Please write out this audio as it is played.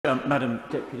Madam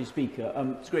Deputy Speaker,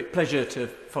 it's a great pleasure to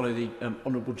follow the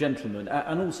honourable gentleman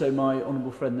and also my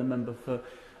honourable friend, the member for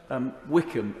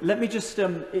Wickham. Let me just,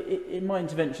 in my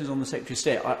interventions on the Secretary of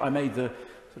State, I made the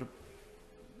sort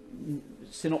of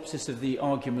synopsis of the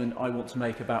argument I want to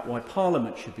make about why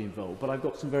Parliament should be involved, but I've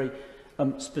got some very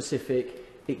specific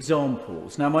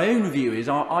examples. Now, my own view is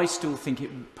I still think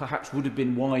it perhaps would have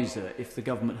been wiser if the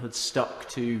government had stuck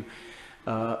to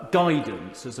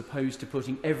guidance as opposed to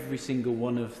putting every single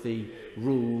one of the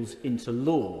rules into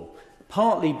law,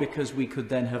 partly because we could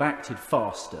then have acted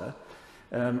faster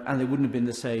and there wouldn't have been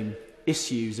the same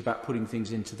issues about putting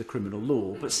things into the criminal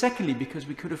law, but secondly because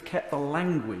we could have kept the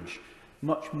language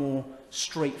much more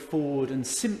straightforward and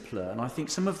simpler. And I think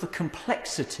some of the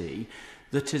complexity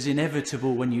that is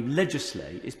inevitable when you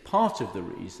legislate is part of the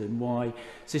reason why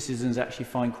citizens actually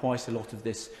find quite a lot of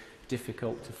this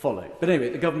difficult to follow. But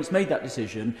anyway, the government's made that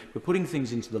decision. We're putting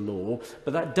things into the law,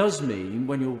 but that does mean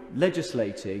when you're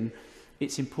legislating,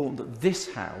 it's important that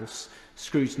this House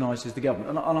scrutinises the government.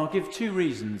 And I'll give two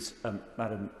reasons,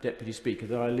 Madam Deputy Speaker,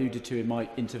 that I alluded to in my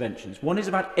interventions. One is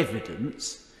about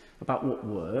evidence, about what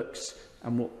works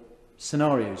and what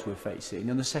scenarios we're facing,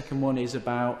 and the second one is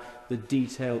about the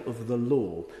detail of the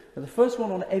law. Now, the first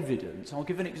one on evidence, I'll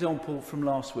give an example from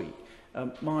last week.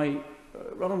 My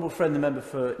honourable friend, the member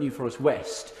for New Forest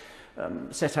West,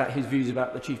 set out his views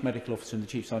about the Chief Medical Officer and the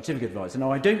Chief Scientific Advisor.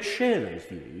 Now, I don't share those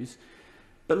views,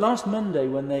 but last Monday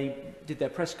when they did their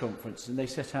press conference and they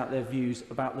set out their views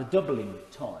about the doubling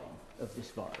time of this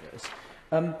virus,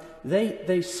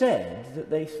 they said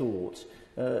that they thought,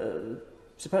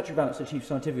 Sir Patrick Vallance, the Chief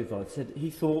Scientific Advisor, said he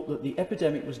thought that the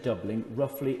epidemic was doubling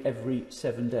roughly every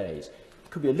 7 days.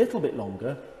 It could be a little bit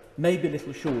longer, maybe a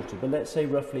little shorter, but let's say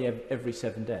roughly every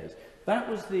 7 days. That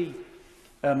was the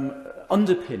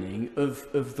underpinning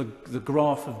of the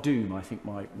graph of doom, I think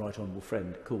my right honourable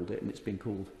friend called it, and it's been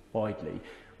called widely,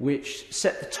 which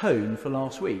set the tone for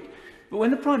last week. But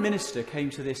when the Prime Minister came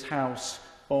to this House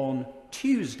on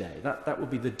Tuesday, that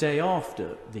would be the day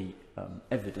after the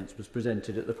evidence was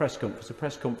presented at the press conference, a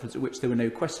press conference at which there were no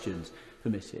questions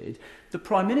permitted, the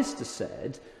Prime Minister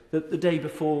said that the day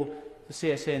before the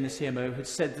CSA and the CMO had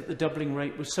said that the doubling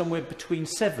rate was somewhere between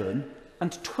 7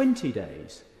 and 20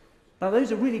 days. Now,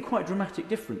 those are really quite dramatic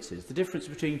differences. The difference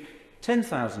between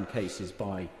 10,000 cases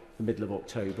by the middle of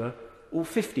October or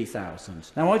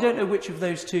 50,000. Now, I don't know which of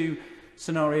those two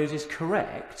scenarios is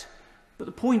correct, but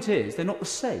the point is they're not the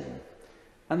same.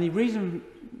 And the reason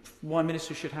why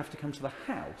ministers should have to come to the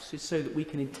House is so that we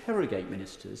can interrogate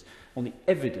ministers on the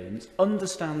evidence,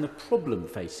 understand the problem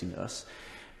facing us,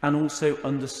 and also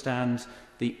understand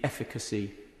the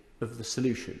efficacy of the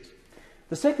solutions.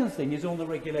 The second thing is on the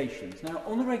regulations. Now,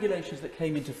 on the regulations that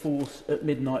came into force at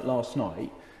midnight last night,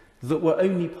 that were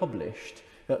only published,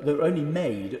 that were only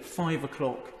made at 5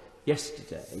 o'clock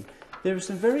yesterday, there are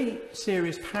some very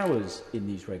serious powers in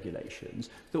these regulations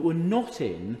that were not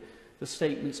in the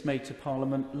statements made to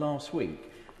Parliament last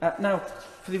week. Now,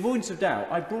 for the avoidance of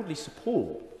doubt, I broadly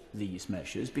support these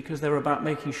measures because they're about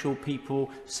making sure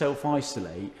people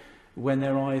self-isolate when they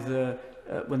either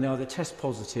test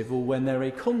positive or when they're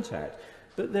a contact.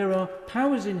 But there are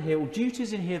powers in here, or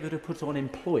duties in here, that are put on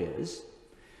employers,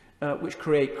 which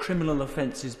create criminal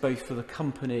offences both for the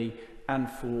company and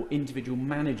for individual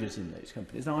managers in those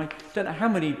companies. Now, I don't know how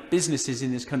many businesses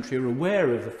in this country are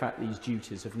aware of the fact these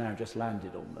duties have now just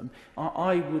landed on them.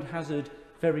 I would hazard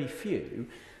very few.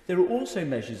 There are also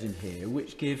measures in here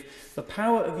which give the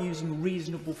power of using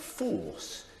reasonable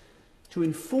force to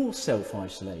enforce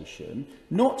self-isolation,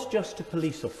 not just to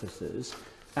police officers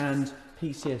and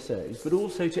PCSOs, but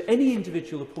also to any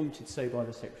individual appointed so by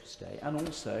the Secretary of State, and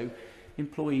also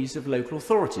employees of local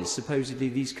authorities, supposedly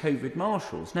these COVID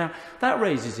marshals. Now, that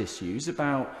raises issues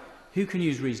about who can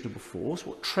use reasonable force,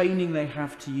 what training they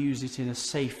have to use it in a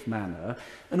safe manner,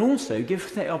 and also,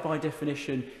 given they are by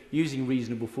definition using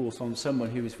reasonable force on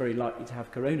someone who is very likely to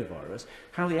have coronavirus,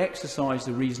 how they exercise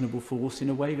the reasonable force in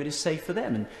a way that is safe for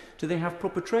them, and do they have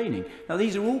proper training? Now,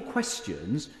 these are all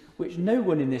questions which no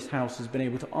one in this House has been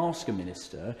able to ask a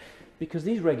minister, because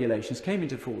these regulations came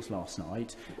into force last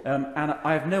night, and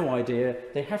I have no idea.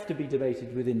 They have to be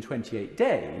debated within 28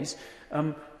 days,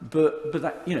 but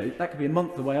that, that could be a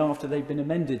month away after they've been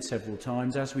amended several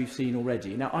times, as we've seen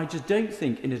already. Now, I just don't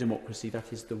think in a democracy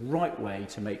that is the right way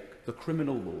to make the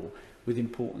criminal law with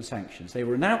important sanctions. They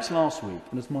were announced last week,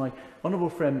 and as my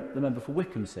honourable friend, the member for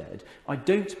Wickham, said, I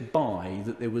don't buy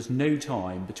that there was no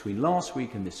time between last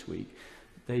week and this week.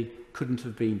 They couldn't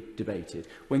have been debated.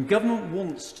 When government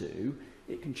wants to,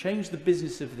 it can change the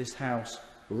business of this House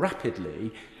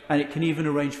rapidly, and it can even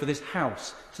arrange for this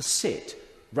House to sit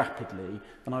rapidly,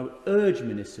 and I would urge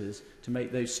ministers to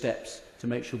make those steps to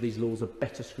make sure these laws are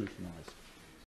better scrutinised.